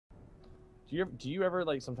Do you ever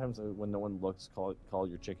like sometimes when no one looks call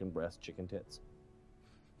your chicken breast chicken tits?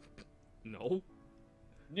 No.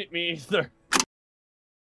 Me either.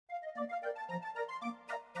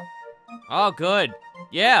 Oh, good.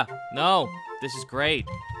 Yeah. No. This is great.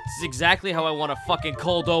 This is exactly how I want to fucking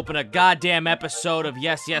cold open a goddamn episode of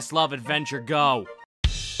Yes, Yes, Love, Adventure, Go. Go!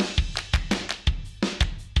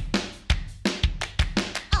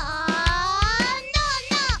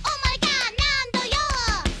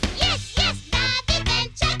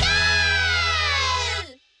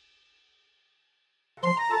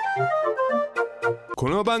 こ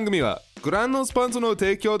の番組はグランドスパンズの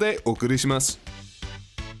提供でお送りします。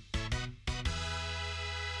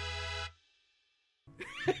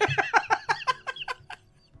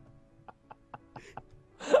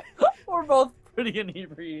We're both pretty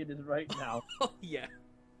inebriated right now. Oh, yeah.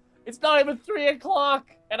 It's not even 3 o'clock,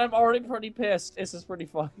 and I'm already pretty pissed. This is pretty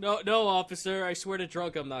fun. No, officer. I swear to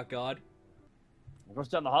drunk, I'm not God. It goes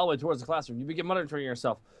down the hallway towards the classroom. You begin monitoring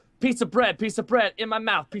yourself. Piece of bread, in my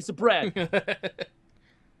mouth, piece of bread.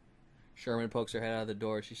 Sherman pokes her head out of the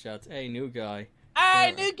door. She shouts, "Hey, new guy."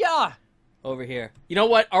 Hey, new guy! Over here. You know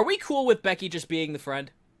what? Are we cool with Becky just being the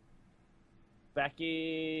friend?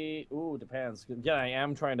 Becky... Ooh, depends. Again, I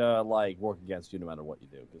am trying to, like, work against you no matter what you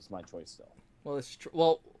do, because it's my choice still. Well, it's true.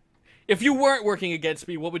 Well, if you weren't working against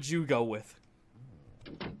me, what would you go with?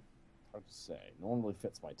 Hard to say. No one really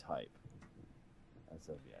fits my type. As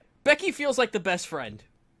of yet. Becky feels like the best friend.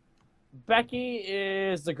 Becky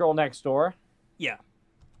is the girl next door. Yeah.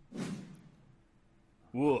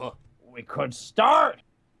 Whoa. We could start!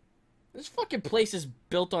 This fucking place is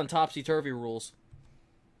built on topsy-turvy rules.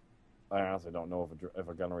 I honestly don't know if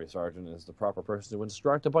a gunnery sergeant is the proper person to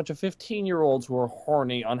instruct a bunch of 15-year-olds who are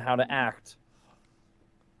horny on how to act.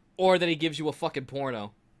 Or that he gives you a fucking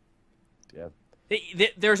porno. Yeah.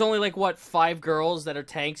 There's only, like, what, 5 girls that are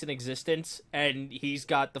tanks in existence, and he's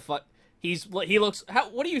got the he looks...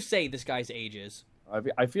 What do you say this guy's age is?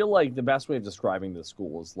 I feel like the best way of describing this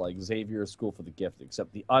school is like Xavier's School for the Gifted,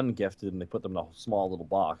 except the ungifted, and they put them in a small little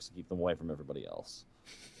box to keep them away from everybody else.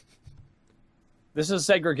 This is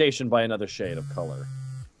segregation by another shade of color.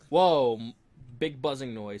 Whoa. Big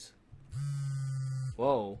buzzing noise.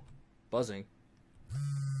 Whoa. Buzzing.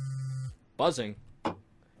 Buzzing.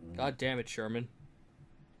 God damn it, Sherman.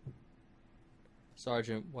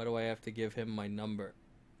 Sergeant, why do I have to give him my number?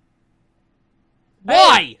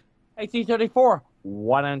 Why? Hey, T-34,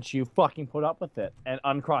 why don't you fucking put up with it and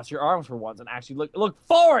uncross your arms for once and actually look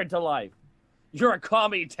forward to life? You're a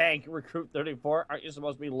commie tank, Recruit 34. Aren't you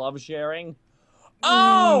supposed to be love sharing?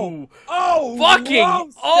 Oh! Oh!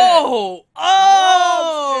 Fucking! Oh!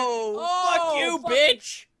 Fuck you,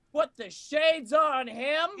 bitch! Put the shades on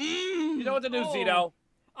him! You know what to do, Zito?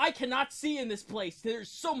 I cannot see in this place. There's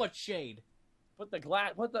so much shade. Put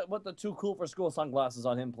the too cool for school sunglasses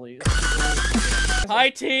on him, please.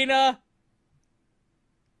 Hi, Tina!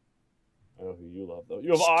 Oh, who you love, though.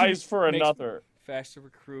 You have eyes for another. Faster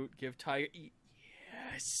recruit, give Tiger...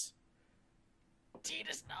 Yes!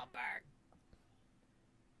 Tina's number!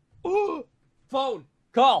 Ooh! Phone!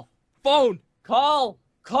 Call! Phone! Call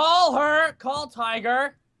her! Call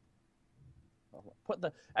Tiger! Put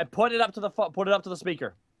it up to the phone. Put it up to the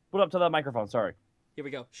speaker. Put it up to the microphone, sorry. Here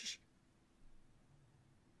we go. Shh.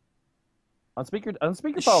 On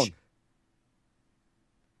speakerphone. Shh.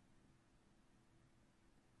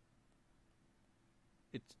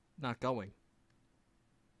 It's not going.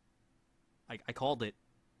 I called it.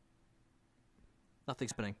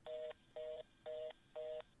 Nothing's happening.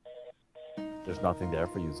 There's nothing there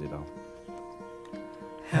for you, Zito.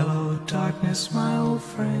 Hello, darkness, my old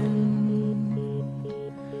friend.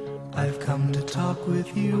 I've come to talk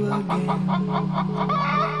with you again.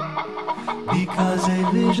 Because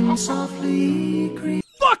a vision softly creeps.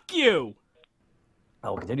 Fuck you! I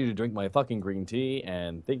will continue to drink my fucking green tea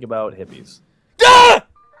and think about hippies. Ah!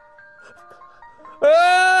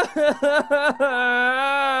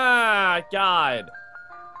 God.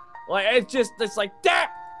 Like, it's like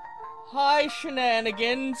that! Hi,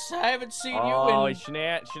 Shenanigans. I haven't seen you in... Oh,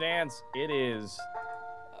 shenanigans. It is.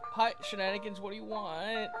 Hi, Shenanigans. What do you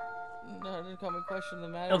want? Not a common question. The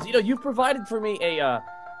matter. You know, you've provided for me a,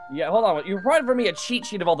 yeah, hold on. You provided for me a cheat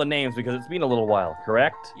sheet of all the names because it's been a little while,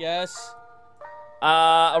 correct? Yes.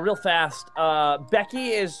 Real fast. Becky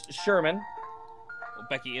is Sherman. Well,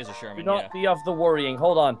 Becky is a Sherman, Do not be of the worrying.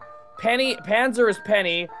 Hold on. Panzer is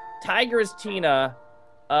Penny. Tiger is Tina.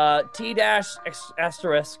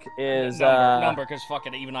 T-asterisk is, Number, because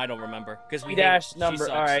fucking even I don't remember. Because we T-number,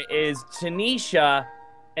 alright, is Tanisha.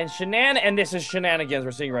 And this is Shenanigans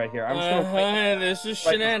we're seeing right here. I'm just gonna this is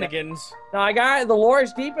Shenanigans. No, I got the lore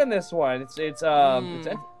is deep in this one. It's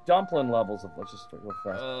dumpling levels of. Let's just go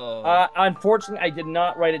fast. Oh. Unfortunately, I did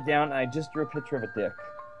not write it down. I just drew a picture of a dick.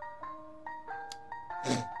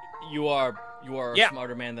 You are Yeah. a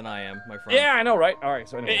smarter man than I am, my friend. Yeah, I know, right? All right.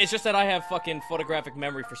 So anyway, It's just that I have fucking photographic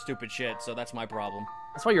memory for stupid shit, so that's my problem.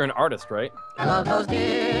 that's why you're an artist, right? Love those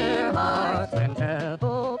dear hearts and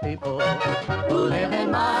gentle people who live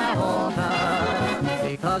in my hometown.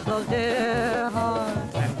 Because those dear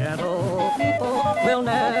hearts and gentle people will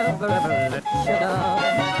never ever let you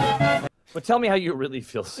down. But tell me how you really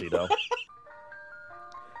feel, Zito.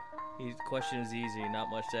 The question is easy, not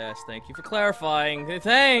much to ask. Thank you for clarifying.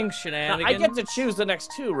 Thanks, Now, shenanigans. I get to choose the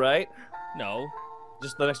next two, right? No,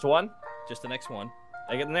 Just the next one? just the next one.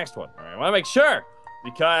 I get the next one. All right, I want to make sure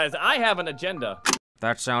because I have an agenda.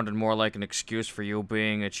 That sounded more like an excuse for you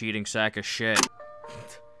being a cheating sack of shit.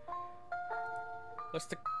 What's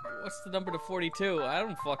the number to 42? I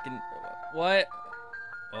don't fucking... What?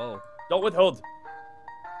 Oh. Don't withhold.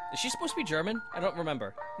 Is she supposed to be German? I don't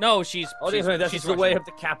remember. No, she's That's she's just the way Russian. of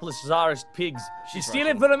the capitalist czarist pigs. She's Steal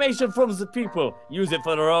Russian. information from the people. Use it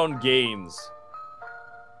for their own gains.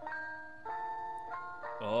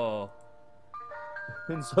 Oh.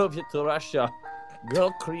 In Soviet Russia,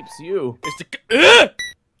 girl creeps you. It's the...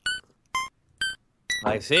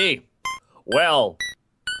 I see. Well,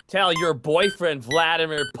 tell your boyfriend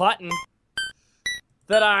Vladimir Putin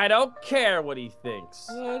that I don't care what he thinks.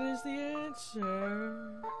 What is the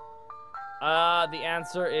answer? The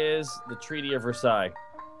answer is the Treaty of Versailles.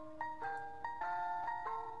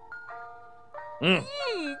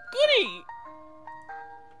 Goody!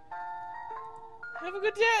 Have a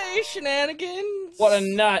good day, shenanigans! What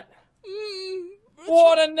a nut!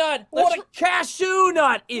 What a nut! What a cashew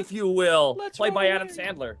nut, if you will! Let's Played by roll Adam it.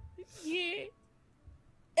 Sandler. Yeah.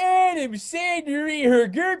 Adam Sandler, her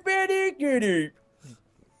gerp.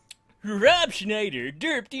 Rob Schneider,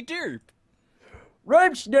 derp-de-derp.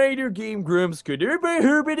 Rob Schneider, Game Grumps,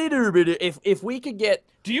 if we could get...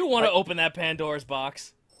 Do you want to open that Pandora's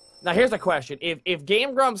box? Now, here's the question. If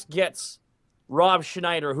Game Grumps gets Rob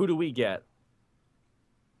Schneider, who do we get?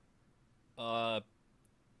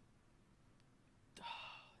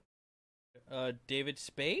 David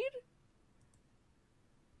Spade?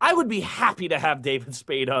 I would be happy to have David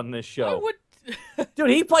Spade on this I show. would... Dude,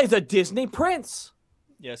 he plays a Disney prince.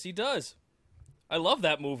 Yes, he does. I love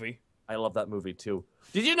that movie. I love that movie, too.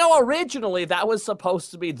 Did you know originally that was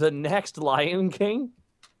supposed to be the next Lion King?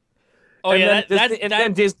 Oh, and yeah,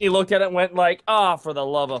 then Disney looked at it and went like, ah, for the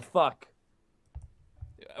love of fuck.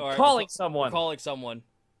 All right, Calling we're someone. calling someone.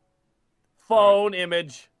 Phone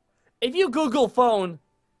image. If you Google phone,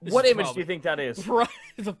 This what is image do probably- you think that is?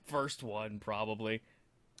 The first one, probably.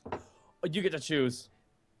 You get to choose.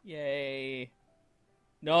 Yay.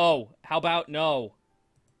 No. How about no?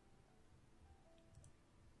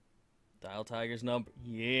 Dial Tiger's number.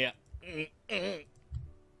 Yeah. And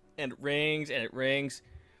it rings, and it rings.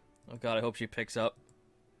 Oh god, I hope she picks up.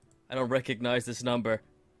 I don't recognize this number.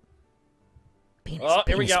 Penis, Oh,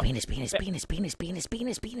 here we go. penis, penis, penis, penis, penis,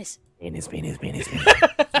 penis, penis. Penis, penis, penis, penis.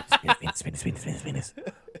 Penis, penis, penis, penis, penis.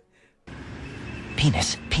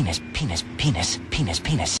 Penis, penis, penis, penis, penis,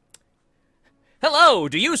 penis. Hello,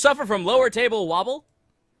 do you suffer from lower table wobble?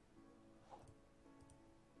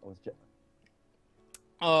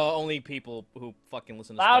 Only people who fucking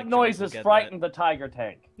listen to Loud Spike Jones will noises get frighten the tiger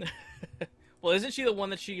tank. that. Well, isn't she the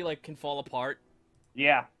one that she like can fall apart?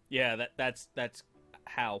 Yeah. Yeah, that's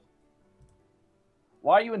how.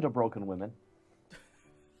 Why are you into broken women?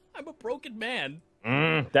 I'm a broken man.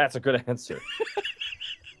 That's a good answer.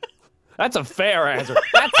 That's a fair answer.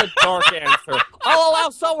 That's a dark answer. I'll allow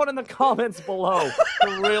someone in the comments below to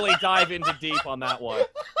really dive into deep on that one.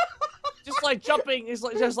 Just like jumping is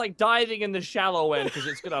like just like diving in the shallow end because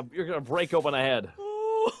you're gonna break open a head.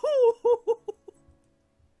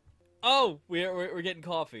 Oh, we're getting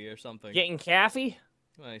coffee or something. Getting coffee?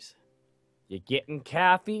 Nice. You getting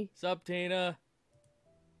coffee? Sup, Tina?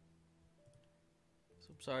 So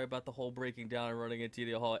I'm sorry about the whole breaking down and running into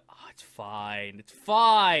the hallway. Oh, it's fine. It's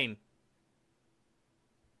fine.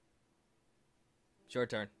 It's your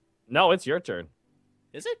turn. No, it's your turn.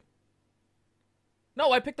 Is it?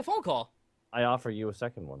 No, I picked the phone call. I offer you a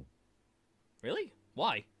second one Really?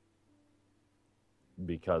 Why?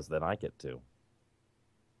 because then I get to.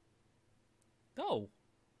 No.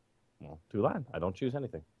 Well, too bad. I don't choose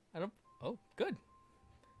anything. I don't. Oh, good.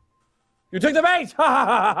 You took the bait! Ha ha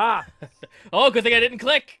ha ha! Oh, good thing I didn't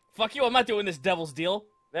click. Fuck you, I'm not doing this devil's deal.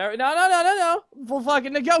 There, no. We'll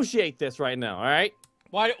fucking negotiate this right now, all right?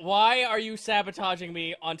 Why are you sabotaging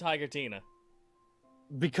me on Tiger Tina?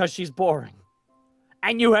 Because she's boring.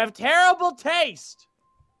 And you have terrible taste.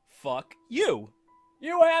 Fuck you.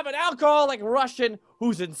 You have an alcoholic Russian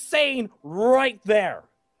who's insane right there.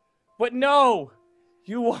 But no,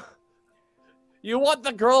 you want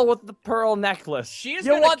the girl with the pearl necklace. You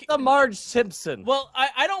want the Marge Simpson. Well,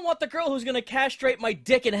 I don't want the girl who's gonna castrate my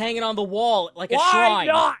dick and hang it on the wall like a Why shrine.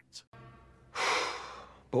 not?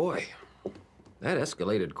 Boy, that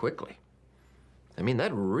escalated quickly. I mean,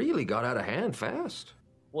 that really got out of hand fast.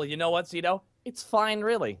 Well, you know what, Zito? It's fine,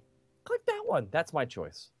 really. Click that one. That's my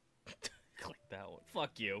choice. Click that one.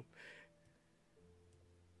 Fuck you.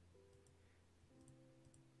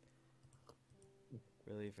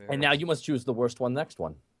 Really fair. And now you must choose the worst one next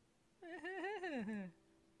one.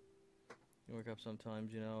 You work up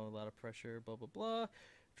sometimes, you know, a lot of pressure, blah, blah, blah.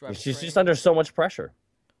 Drive She's train. just under so much pressure.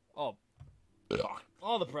 Oh.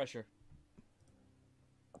 All the pressure.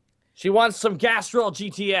 She wants some Gastrol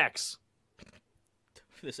GTX.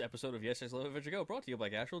 This episode of Yes, Yes, Love Adventure Go brought to you by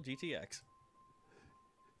Gastrol GTX.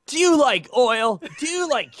 Do you like oil? Do you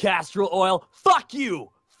like Castrol oil? Fuck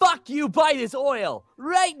you! Fuck you, buy this oil!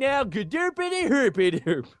 Right now, gaderpity herpity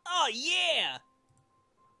herp. Oh, yeah!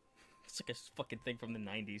 It's like a fucking thing from the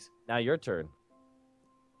 90s. Now your turn.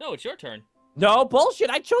 No, it's your turn. No, bullshit,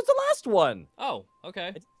 I chose the last one! Oh, okay.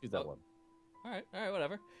 I did choose that one. Alright,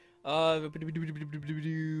 whatever. How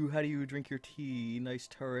do you drink your tea? Nice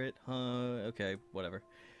turret, huh? Okay, whatever.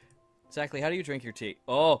 Exactly, how do you drink your tea?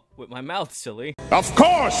 Oh, with my mouth, silly. Of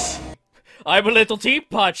course! I'm a little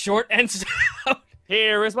teapot, short and stout.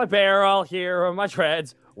 Here is my barrel, here are my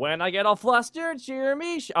treads. When I get all flustered, cheer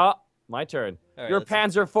me. Oh, my turn. All right, You're let's-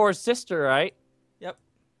 Panzer IV's sister, right? Yep.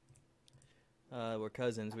 We're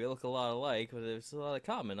cousins. We look a lot alike, but there's a lot in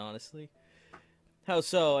common, honestly. How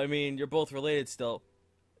so? I mean, you're both related still.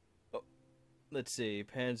 Oh, let's see.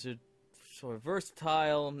 Panzer, sort of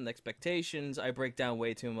versatile, and expectations. I break down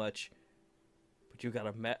way too much. But you got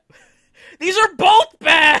a These are both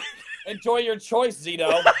bad! Enjoy your choice,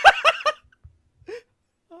 Zito.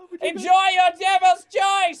 Enjoy your devil's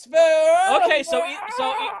choice, fool! Okay,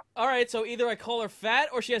 all right, so either I call her fat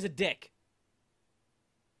or she has a dick.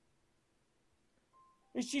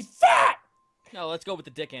 She's fat! No, let's go with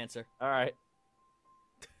the dick answer. Alright.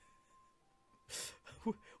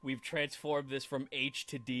 We've transformed this from H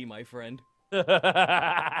to D, my friend.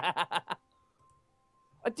 I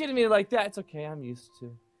didn't mean it like that. It's okay, I'm used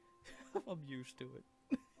to. I'm used to it.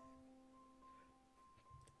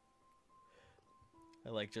 I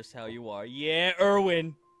like just how you are. Yeah,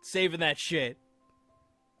 Erwin! Saving that shit.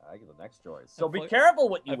 I get the next choice. So be careful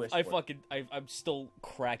what you wish for. I'm still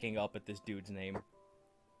cracking up at this dude's name.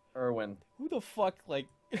 Irwin. Who the fuck, like...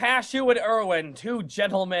 Cashew and Irwin, two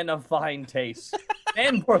gentlemen of fine taste.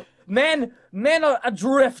 men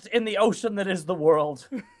adrift in the ocean that is the world.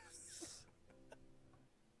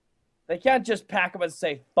 They can't just pack them and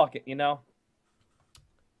say, fuck it, you know?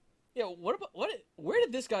 Yeah, where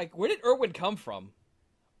did Erwin come from?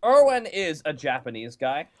 Irwin is a Japanese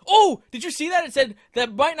guy. Oh, did you see that? It said,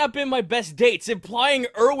 that might not be my best dates, implying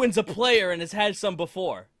Erwin's a player and has had some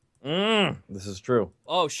before. This is true.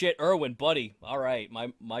 Oh shit, Erwin, buddy. Alright,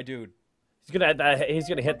 my dude. He's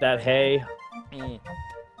gonna hit that hay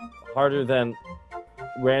harder than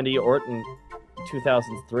Randy Orton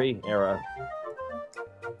 2003 era.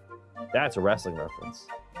 That's a wrestling reference.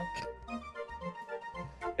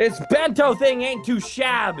 This bento thing ain't too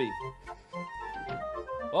shabby.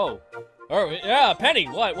 Oh. Erwin, yeah, Penny,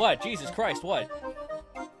 what? Jesus Christ, what?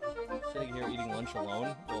 Sitting here eating lunch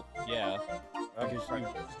alone? Well, yeah. Just trying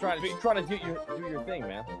to do your thing,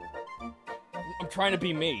 man. I'm trying to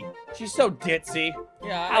be me. She's so ditzy.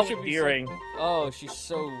 Yeah, How I should be endearing. Oh, she's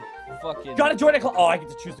so fucking... Gotta join a club. Oh, I get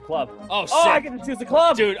to choose the club. Oh, sick. Oh, I get to choose the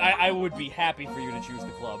club. Dude, I would be happy for you to choose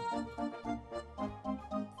the club.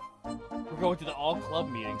 We're going to the all-club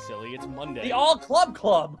meeting, silly. It's Monday. The all-club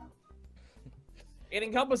club. It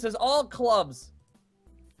encompasses all clubs.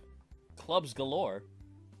 Clubs galore.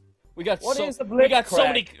 We got What so is the we got so Blitzcrank?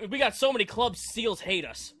 many we got so many clubs. Seals hate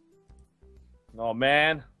us. Oh,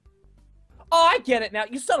 man. Oh, I get it now.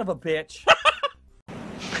 You son of a bitch.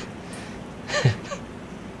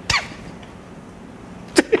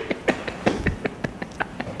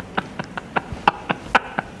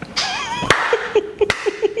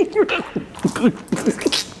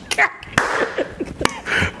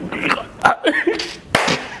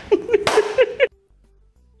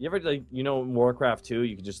 You ever, like, you know, in Warcraft 2,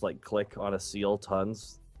 you could just, like, click on a seal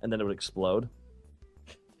tons, and then it would explode?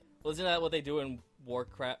 Well, isn't that what they do in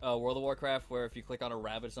Warcraft, World of Warcraft, where if you click on a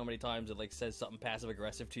rabbit so many times, it, like, says something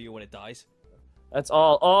passive-aggressive to you when it dies? That's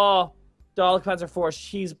all. Oh, Dalek Panzer 4,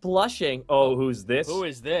 she's blushing. Oh, who's this? Who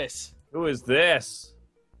is this? Who is this?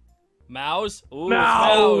 Mouse? Ooh,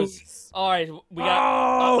 Mouse! Mouse. Alright, we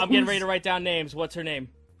got... I'm getting ready to write down names. What's her name?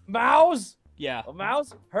 Mouse? Yeah. A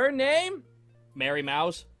mouse? Her name? Mary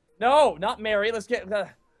Mouse? No, not Mary. Let's get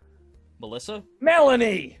Melissa?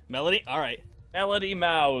 Melanie. Melody? Alright. Melody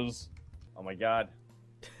Mouse. Oh my god.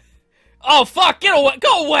 Oh, fuck! Get away!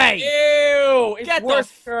 Go away! Ew! It's Get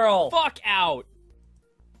worse, the girl. fuck out!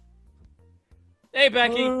 Hey,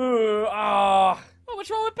 Becky! Ooh, ah. Oh,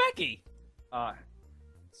 what's wrong with Becky?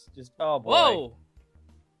 It's just, oh boy. Whoa!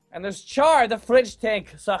 And there's Char, the French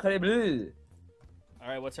tank, sacre bleu.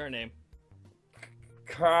 Alright, what's her name?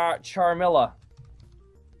 Charmilla.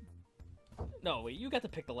 No, wait, you got to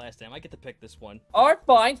pick the last name. I get to pick this one.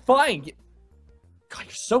 Alright, fine. God,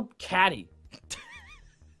 you're so catty.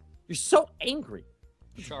 You're so angry.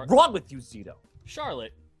 What's wrong with you, Zito?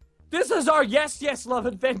 Charlotte. This is our yes, love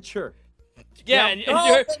adventure. Yeah, Now and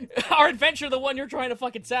go our adventure, the one you're trying to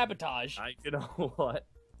fucking sabotage. You know what?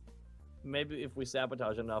 Maybe if we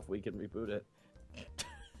sabotage enough, we can reboot it.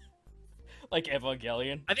 Like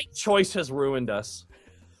Evangelion. I think choice has ruined us.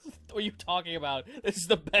 What are you talking about? This is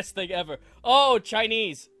the best thing ever. Oh,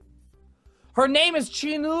 Chinese. Her name is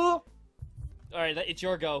Chinu. Alright, it's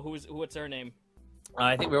your go. What's her name?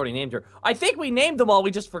 I think we already named her. I think we named them all,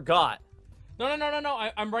 we just forgot. No.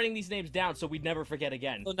 I'm writing these names down so we'd never forget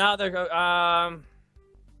again. So now they're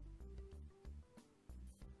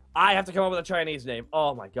I have to come up with a Chinese name.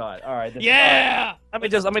 Oh my god. All right. Yeah! Let me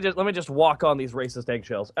just walk on these racist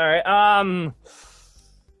eggshells. All right.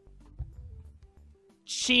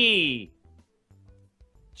 Chi.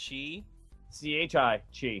 Chi? C-H-I.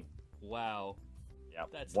 Chi. Wow. Yep.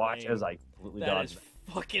 That's Watch lame. as I completely That dodge is it.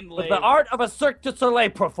 fucking With lame. the art of a Cirque du Soleil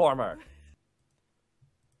performer.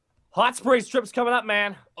 Hot spring strips coming up,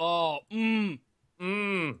 man. Oh, Mmm.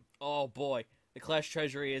 Oh boy. The Clash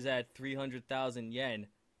Treasury is at 300,000 yen.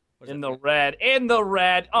 In the red. In the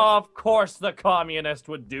red. Of course the communist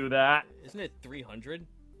would do that. Isn't it 300?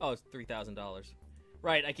 Oh, it's $3,000.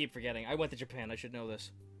 Right, I keep forgetting. I went to Japan. I should know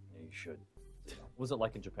this. Yeah, you should. Was it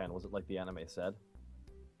like in Japan? Was it like the anime said?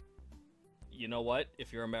 You know what?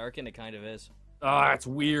 If you're American, it kind of is. Ah, it's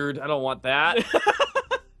weird. I don't want that.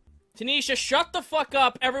 Tanisha, shut the fuck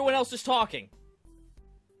up. Everyone else is talking.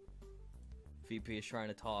 VP is trying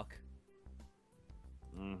to talk.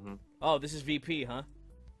 Mm-hmm. Oh, this is VP, huh?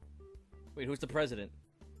 Wait, who's the president?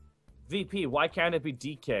 VP, why can't it be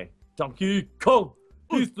DK? Donkey Kong!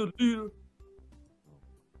 He's the leader!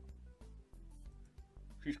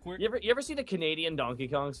 She's queer. You ever see the Canadian Donkey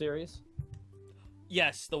Kong series?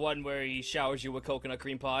 Yes, the one where he showers you with coconut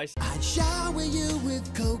cream pies. I'd shower you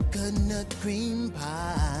with coconut cream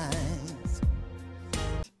pies.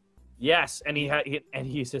 Yes, and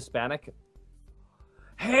he's Hispanic.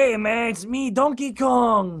 Hey man, it's me, Donkey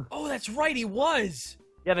Kong! Oh, that's right, he was!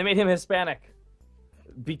 Yeah, they made him Hispanic.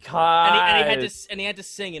 Because... And he had to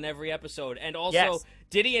sing in every episode. And also, Yes.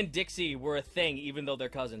 Diddy and Dixie were a thing, even though they're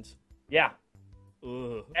cousins. Yeah.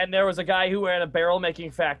 Ugh. And there was a guy who had a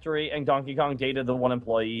barrel-making factory, and Donkey Kong dated the one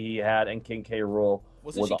employee he had, and King K. Rool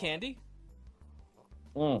Wasn't she Candy?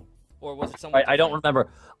 Mm. Or was it someone I don't different?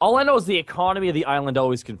 remember. All I know is the economy of the island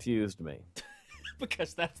always confused me.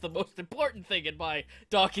 Because that's the most important thing in my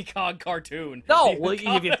Donkey Kong cartoon. No, The well, if you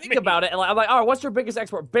economy. think about it, I'm like, oh, what's your biggest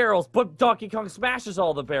export? Barrels, but Donkey Kong smashes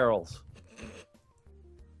all the barrels.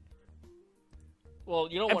 Well,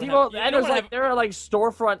 you don't And want to people, have... and there's like, there are like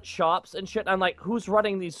storefront shops and shit. And I'm like, who's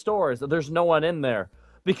running these stores? There's no one in there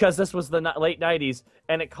because this was the late '90s,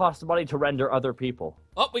 and it cost money to render other people.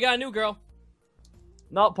 Oh, we got a new girl.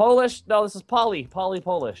 Not Polish. No, this is Polly. Polly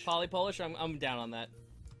Polish. Polly Polish? I'm down on that.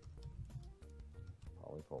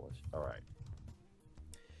 Polly Polish. All right.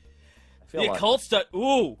 I The feel like, occult stuff.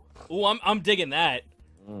 Ooh, I'm digging that.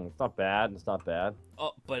 it's not bad. It's not bad.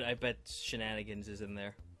 Oh, but I bet shenanigans is in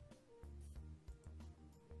there.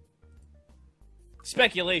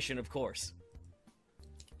 Speculation, of course.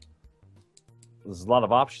 There's a lot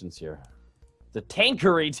of options here. The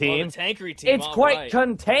Tankery team. Oh, the Tankery team. It's all quite right.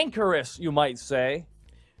 cantankerous, you might say.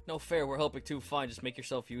 No fair. We're helping too. Fine. Just make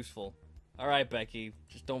yourself useful. All right, Becky.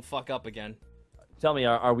 Just don't fuck up again. Tell me,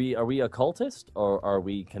 are we occultist or are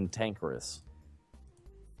we cantankerous?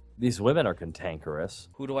 These women are cantankerous.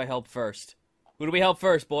 Who do I help first? Who do we help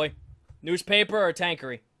first, boy? Newspaper or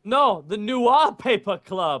Tankery? No, the Noir Paper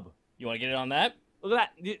Club. You want to get in on that? Look at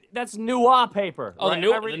that. That's Noir paper. Oh, right?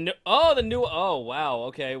 the new. Oh, wow.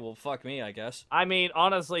 Okay. Well, fuck me, I guess. I mean,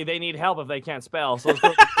 honestly, they need help if they can't spell. So let's go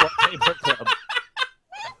to the Noir Paper Club.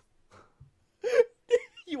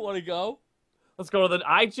 You want to go? Let's go to the.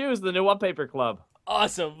 I choose the Noir Paper Club.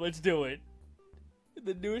 Awesome. Let's do it.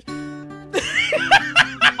 The news.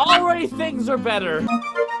 Already things are better.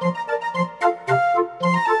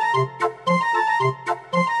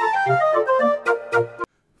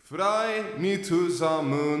 Fly me to the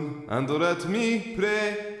moon and let me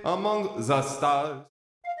play among the stars.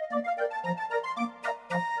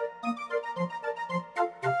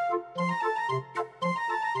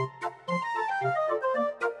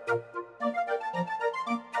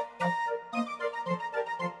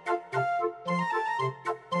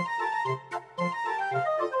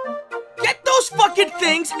 Get those fucking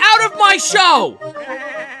things out of my show!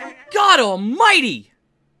 God almighty!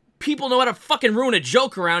 People know how to fucking ruin a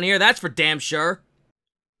joke around here, that's for damn sure.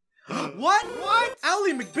 What? What?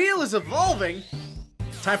 Ally McBeal is evolving.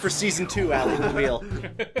 Time for season 2, Ally McBeal.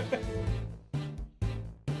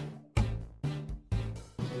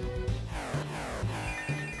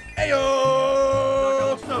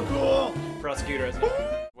 Ayo! So cool. Prosecutor, isn't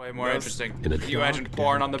it? Way more interesting. You imagine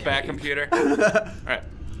porn on the back computer? Alright.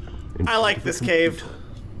 I like this cave.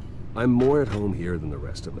 I'm more at home here than the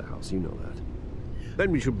rest of the house. You know that.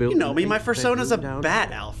 Then we should build. You know me. My persona's a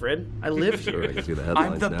bat, Alfred. I live Sure, I here. can see the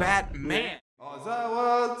headlines I'm the now. Batman. All the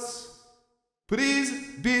words, please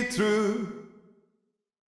be true.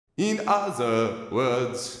 In other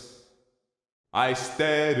words, I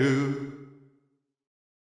stare you.